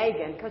daughter,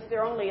 Megan, because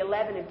they're only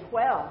 11 and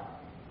 12.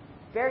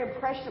 Very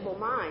impressionable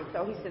minds.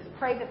 So he says,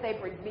 pray that they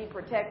be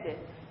protected.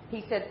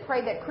 He says,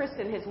 pray that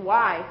Kristen, his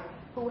wife,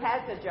 who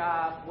has a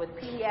job with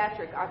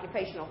pediatric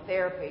occupational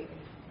therapy,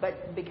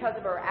 but because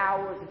of her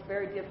hours, it's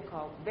very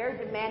difficult.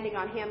 Very demanding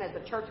on him as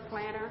a church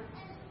planner.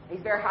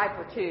 He's very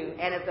hyper too.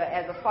 And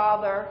as a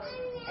father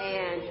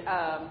and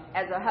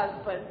as a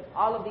husband,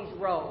 all of these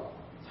roles.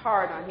 It's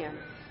hard on him.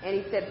 And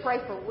he said, pray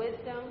for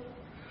wisdom.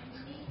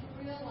 You need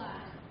to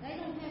realize they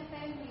don't have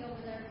family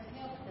over there to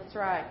help them. That's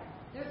right.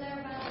 They're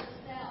there by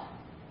themselves.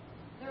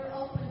 They're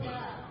opened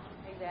up.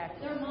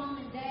 Exactly. Their mom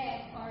and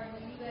dad are in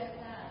the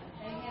USA.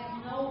 They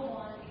have no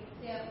one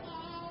except,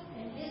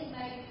 and this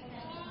makes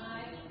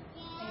Mike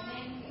and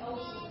Nancy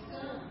Ocean's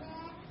son.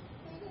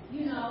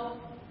 You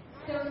know,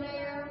 they're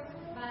there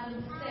by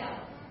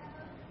themselves.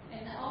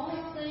 And the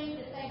only thing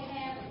that they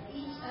have is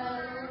each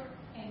other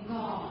and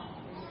God.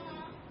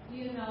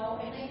 You know,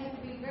 and they have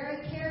to be very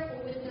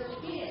careful with their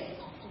kids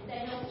that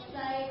they don't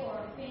say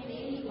or offend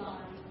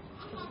anybody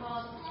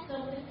because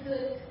something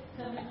could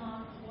come in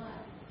harm's way.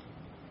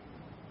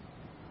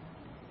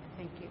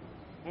 Thank you.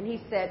 And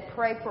he said,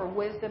 pray for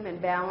wisdom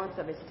and balance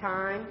of his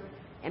time,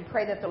 and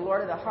pray that the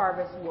Lord of the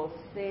harvest will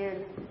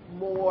send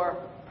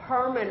more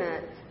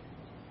permanent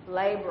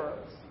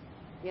laborers.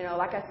 You know,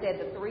 like I said,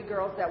 the 3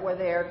 girls that were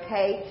there,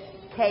 Kate,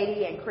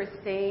 Katie, and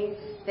Christine,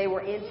 they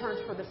were interns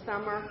for the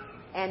summer,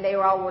 and they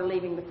all were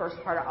leaving the first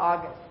part of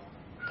August.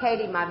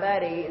 Katie, my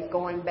buddy, is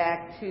going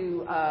back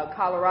to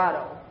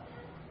Colorado.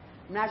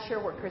 I'm not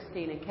sure where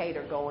Christine and Kate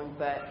are going,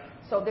 but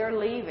so they're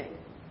leaving.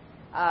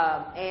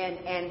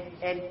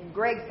 And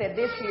Greg said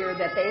this year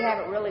that they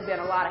haven't really been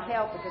a lot of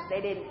help because they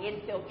didn't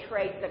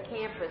infiltrate the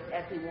campus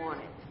as he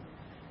wanted.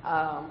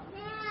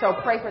 So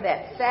pray for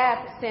that.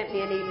 Staff sent me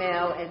an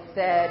email and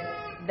said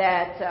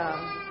that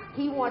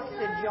he wants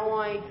to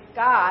join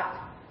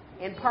Scott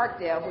in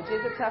Parkdale, which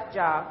is a tough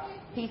job.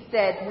 He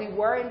said, we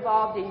were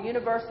involved in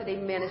university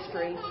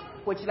ministry,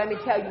 which let me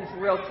tell you is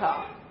real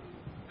tough.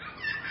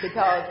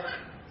 Because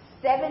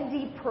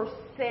 70%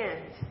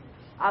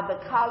 of the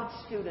college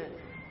students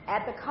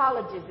at the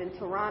colleges in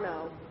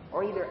Toronto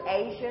are either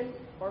Asian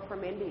or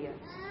from India.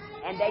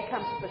 And they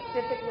come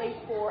specifically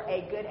for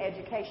a good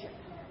education.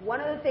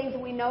 One of the things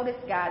we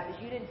noticed, guys,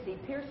 is you didn't see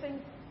piercings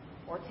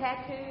or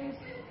tattoos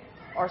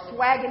or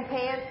swagging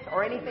pants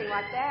or anything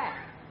like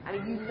that. I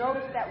mean, you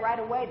noticed that right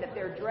away, that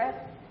they're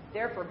dressed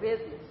there for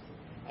business.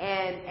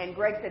 And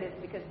Greg said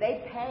it's because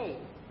they pay.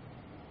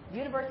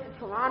 University of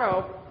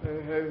Toronto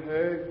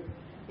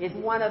is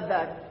one of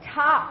the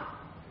top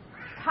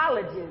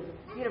colleges,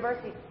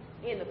 universities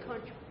in the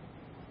country.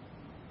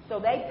 So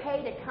they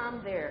pay to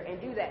come there and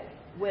do that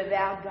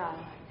without God.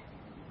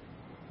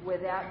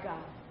 Without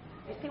God.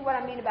 You see what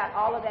I mean about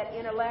all of that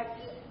intellect,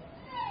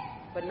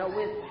 but no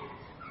wisdom?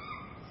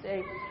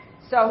 See?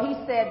 So he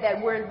said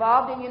that we're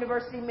involved in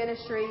university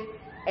ministry,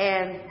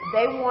 and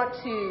they want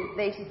to,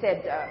 he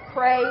said,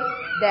 pray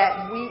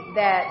that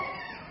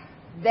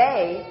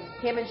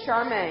him and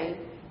Charmaine,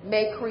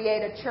 may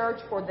create a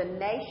church for the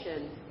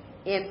nations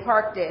in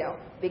Parkdale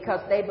because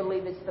they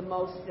believe it's the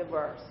most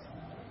diverse.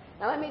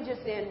 Now let me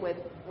just end with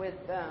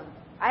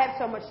I have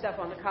so much stuff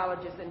on the college,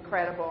 it's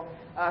incredible.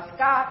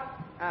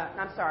 Scott,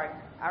 I'm sorry,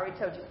 I already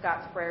told you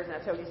Scott's prayers and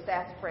I told you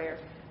Staff's prayers.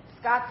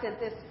 Scott sent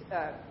this,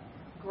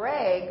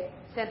 Greg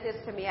sent this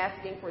to me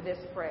asking for this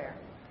prayer.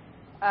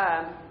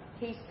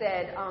 He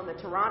said on the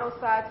Toronto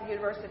side, the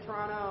University of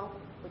Toronto,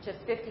 which is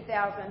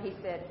 50,000, he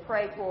said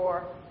pray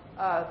for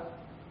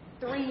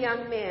 3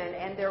 young men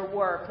and their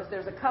work, because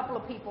there's a couple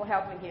of people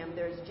helping him.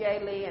 There's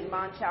Jay Lee and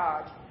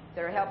Monchaj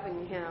that are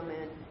helping him,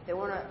 and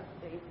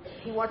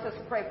he wants us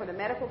to pray for the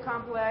medical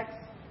complex,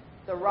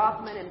 the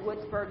Rothman and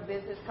Woodsburg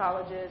business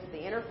colleges, the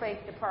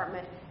interfaith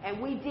department,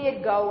 and we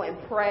did go and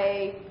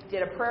pray,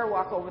 did a prayer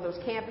walk over those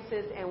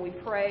campuses, and we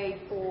prayed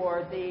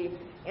for the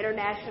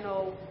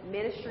International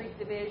Ministries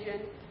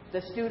Division,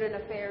 the Student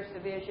Affairs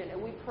Division,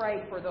 and we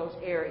prayed for those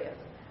areas.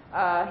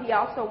 He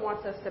also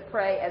wants us to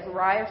pray as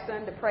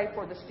Ryerson, to pray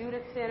for the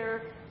Student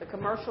Center, the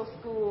commercial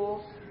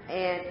school,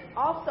 and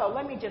also,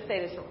 let me just say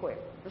this real quick.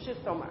 There's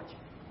just so much.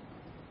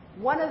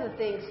 One of the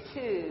things,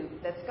 too,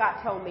 that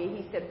Scott told me,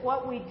 he said,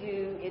 what we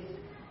do is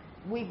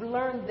we've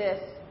learned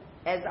this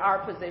as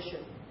our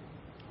position.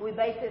 We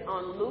base it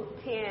on Luke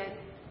 10,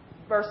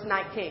 verse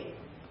 19.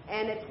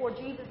 And it's where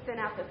Jesus sent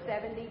out the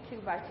 70 2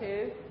 by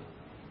 2.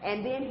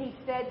 And then he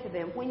said to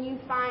them, when you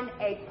find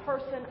a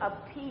person of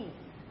peace,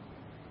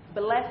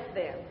 bless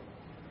them.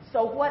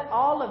 So what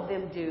all of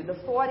them do, the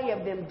 40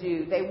 of them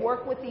do, they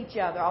work with each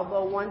other,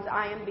 although one's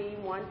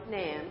IMB, one's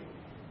NAM.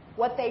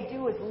 What they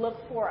do is look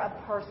for a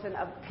person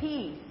of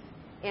peace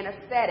in a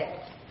setting.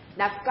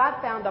 Now,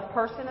 Scott found a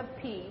person of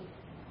peace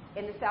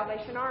in the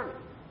Salvation Army.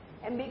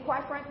 And be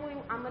quite frankly,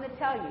 I'm going to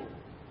tell you,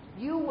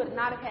 you would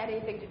not have had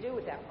anything to do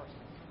with that person.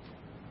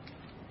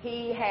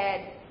 He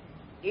had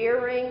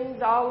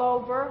earrings all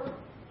over,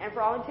 and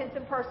for all intents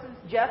and purposes,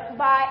 just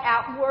by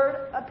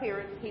outward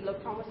appearance, he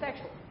looked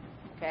homosexual.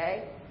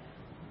 Okay?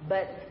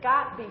 But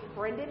Scott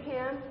befriended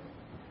him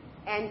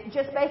and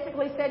just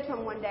basically said to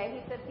him one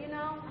day, he said,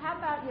 how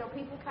about,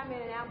 people come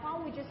in and out, why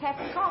don't we just have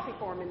some coffee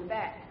for him in the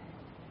back?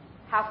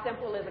 How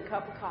simple is a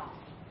cup of coffee?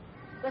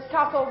 Let's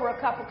talk over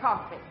a cup of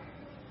coffee.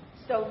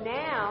 So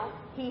now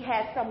he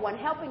has someone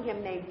helping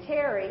him named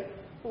Terry,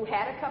 who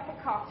had a cup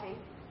of coffee,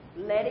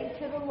 led him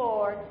to the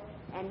Lord,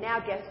 and now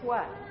guess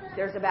what?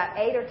 There's about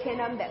 8 or 10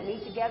 of them that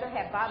meet together,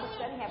 have Bible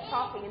study, have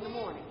coffee in the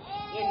morning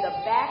in the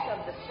back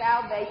of the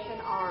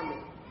Salvation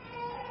Army.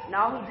 And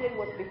all he did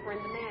was befriend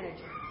the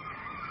manager.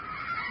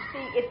 You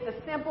see, it's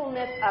the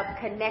simpleness of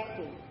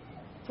connecting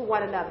to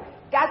one another.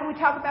 Guys, we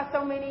talk about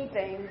so many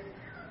things.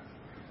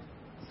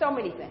 So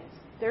many things.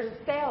 There's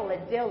a sale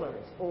at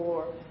Dillard's,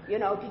 or,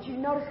 did you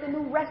notice the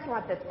new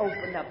restaurant that's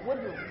opened up,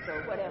 Woodlands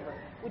or whatever?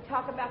 We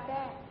talk about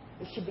that.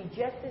 It should be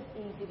just as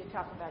easy to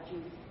talk about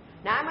Jesus.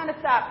 Now, I'm going to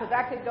stop because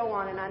I could go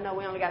on, and I know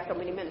we only got so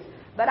many minutes.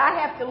 But I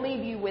have to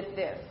leave you with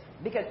this,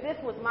 because this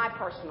was my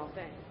personal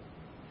thing.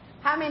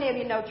 How many of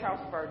you know Charles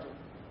Spurgeon?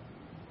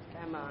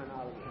 Come on,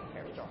 all of you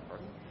know Charles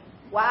Spurgeon.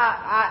 Well,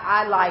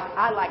 I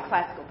like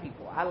classical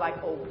people. I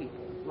like old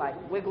people, like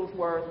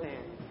Wigglesworth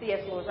and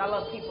C.S. Lewis. I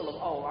love people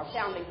of old. Our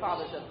founding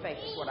fathers of faith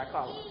is what I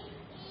call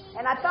them.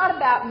 And I thought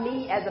about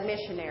me as a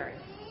missionary.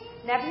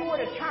 Now, if you were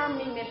to term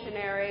me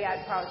missionary,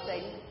 I'd probably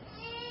say,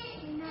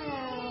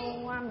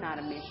 no, I'm not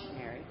a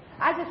missionary.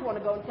 I just want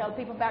to go and tell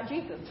people about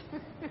Jesus.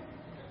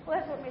 Well,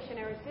 that's what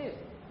missionaries do.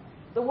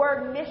 The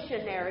word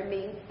missionary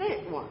means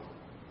sent one.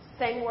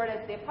 Same word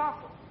as the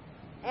apostle.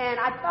 And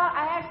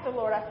I asked the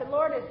Lord, I said,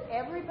 Lord, is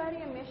everybody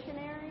a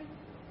missionary?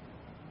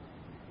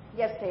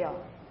 Yes, they are.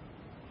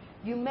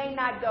 You may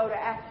not go to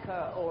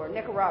Africa or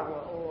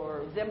Nicaragua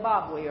or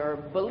Zimbabwe or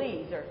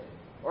Belize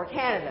or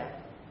Canada,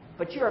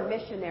 but you're a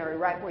missionary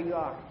right where you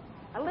are.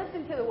 Now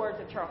listen to the words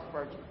of Charles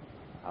Spurgeon.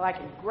 I like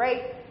him.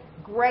 Great,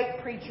 great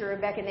preacher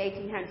back in the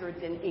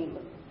 1800s in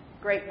England.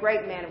 Great,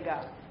 great man of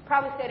God.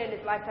 Probably said in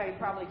his lifetime he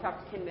probably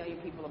talked to 10 million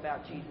people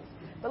about Jesus.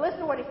 But listen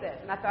to what he says,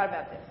 and I thought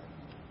about this.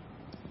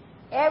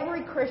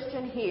 Every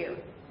Christian here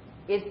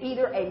is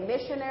either a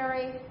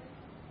missionary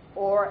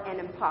or an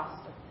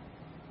imposter.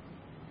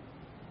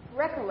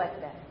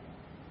 Recollect that.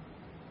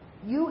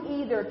 You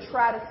either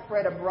try to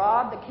spread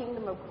abroad the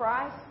kingdom of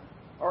Christ,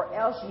 or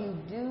else you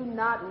do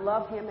not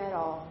love Him at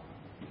all.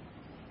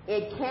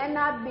 It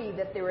cannot be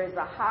that there is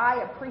a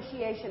high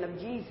appreciation of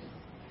Jesus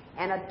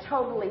and a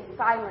totally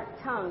silent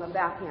tongue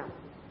about Him.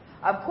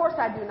 Of course,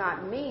 I do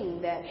not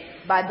mean that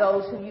by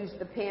those who use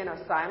the pen are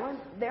silent.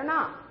 They're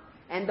not.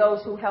 And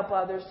those who help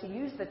others to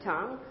use the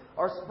tongue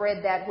or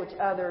spread that which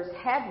others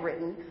have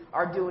written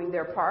are doing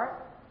their part.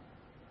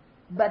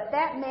 But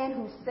that man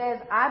who says,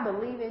 I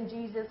believe in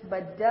Jesus,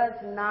 but does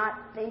not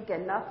think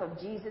enough of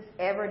Jesus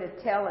ever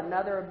to tell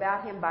another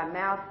about Him by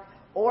mouth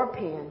or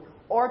pen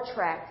or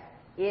tract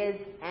is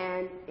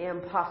an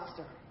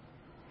imposter.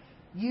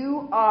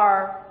 You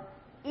are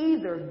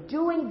either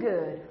doing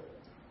good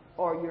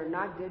or you're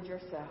not good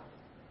yourself.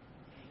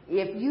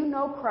 If you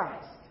know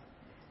Christ,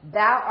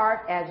 thou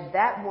art as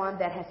that one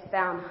that has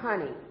found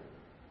honey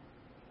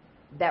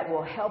that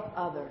will help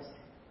others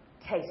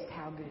taste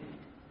how good.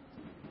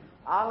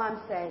 All I'm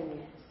saying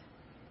is,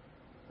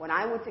 when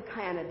I went to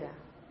Canada,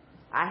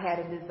 I had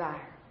a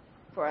desire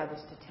for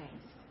others to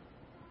taste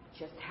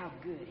just how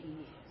good He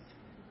is.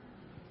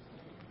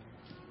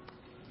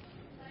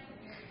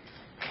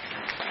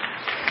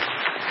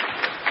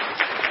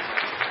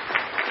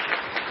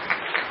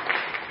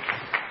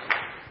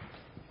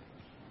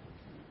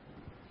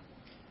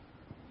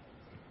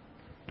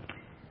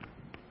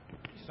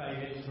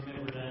 Just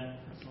remember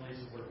that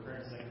Melissa word of prayer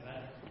in a second.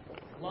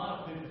 A lot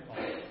of food for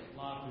thought. A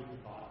lot of food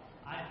for thought.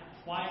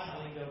 Twice I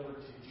leaned over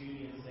to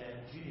Judy and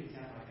said, Judy, it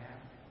sounds like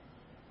Africa.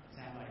 It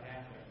sounds like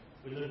Africa.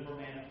 We live for a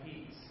man of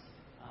peace.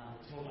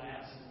 The total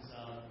absence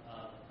of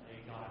a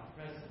God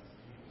presence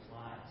in people's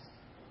lives.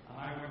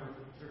 I remember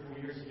 3 or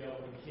 4 years ago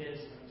when the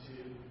kids went to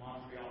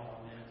Montreal. I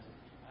went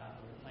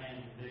for the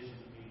planning division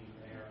meeting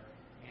there,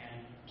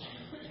 and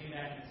came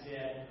back and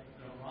said,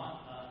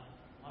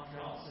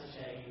 Montreal is such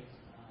a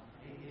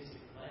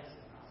atheistic place,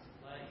 a Gnostic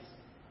place,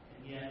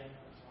 and yet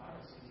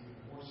Toronto seems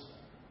even more so.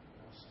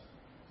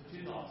 So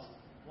 2 thoughts.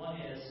 One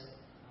is,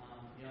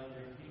 there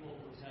are people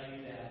who tell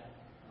you that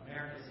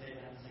America's headed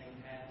down the same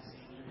path as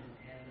England and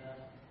Canada,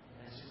 and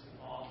that's just the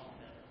thought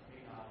that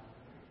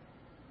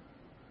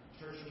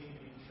church needs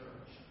to be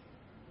church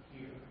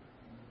here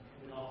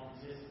with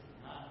authenticity,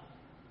 not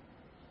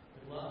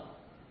with love.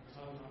 We're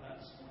talking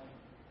about this morning.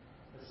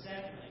 But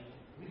secondly,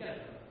 we got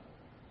to go.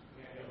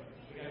 We got to go.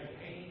 We got to be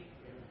Haiti.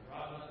 We got to be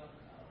Nicaragua.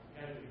 We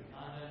got to be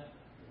Uganda.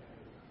 We got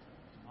to be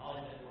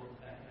Somalia that we're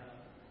back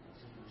up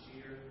to this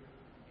year.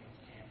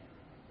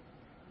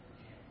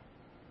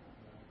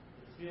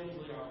 The fields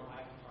really are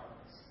ripe with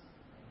harvest.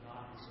 And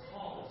God has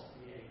called us to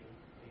be a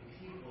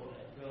people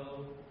that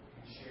go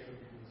and share the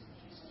good news of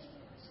Jesus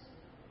Christ.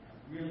 And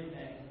I really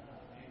thank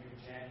Andrew and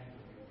Jackie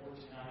for their report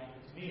tonight.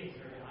 To me, it's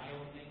very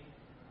eye-opening.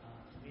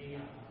 To me,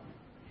 my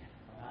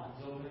mouth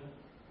is open.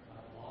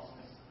 The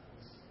lostness of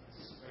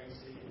this great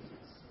city is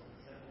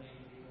 7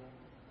 million people.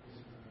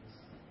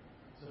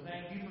 So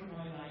thank you for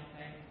coming tonight.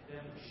 Thank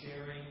them for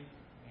sharing.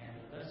 And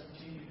let's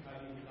continue to try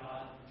to be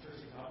God, the church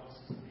that God wants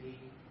us to be,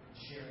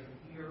 sharing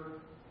here,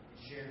 and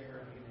sharing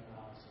wherever we may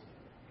allow us to do.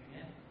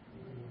 Amen?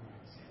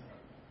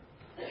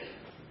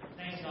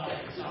 Thanks, God,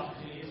 for this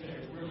opportunity. It's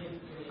been a really,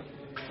 really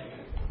good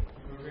day.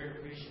 We're very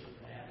appreciative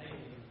of that. Thank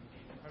you.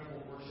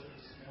 Incredible worship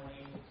this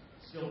morning.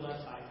 Still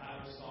blessed by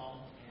Tyler's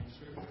song and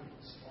scripture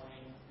this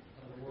morning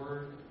from the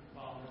Word.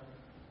 Father,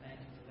 thank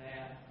you for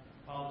that.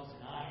 Father,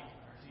 tonight,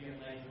 our 2 young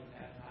ladies were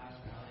baptized,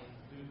 Riley and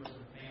Cooper, and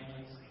their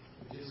families.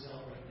 We just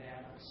celebrate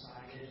that. We're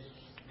excited.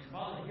 And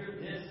Father, hear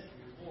this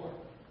report.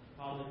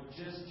 Father,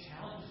 just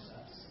challenges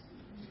us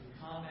to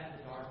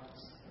combat the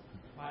darkness,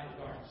 to fight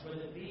the darkness,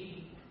 whether it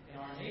be in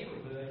our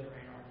neighborhood or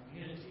in our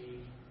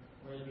community,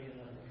 whether it be in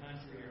another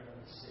country or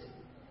another city.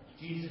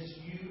 Jesus,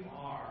 you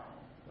are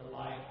the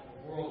light of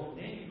the world.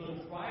 And then you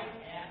look right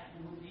at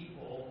your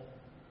people,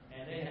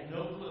 and they had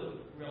no clue,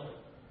 really,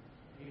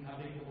 even how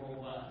big the world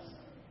was.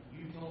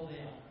 You told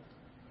them,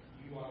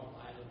 you are the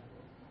light of the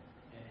world,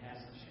 and it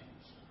hasn't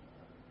changed.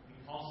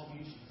 Because of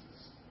you, Jesus,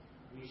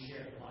 we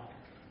share the light.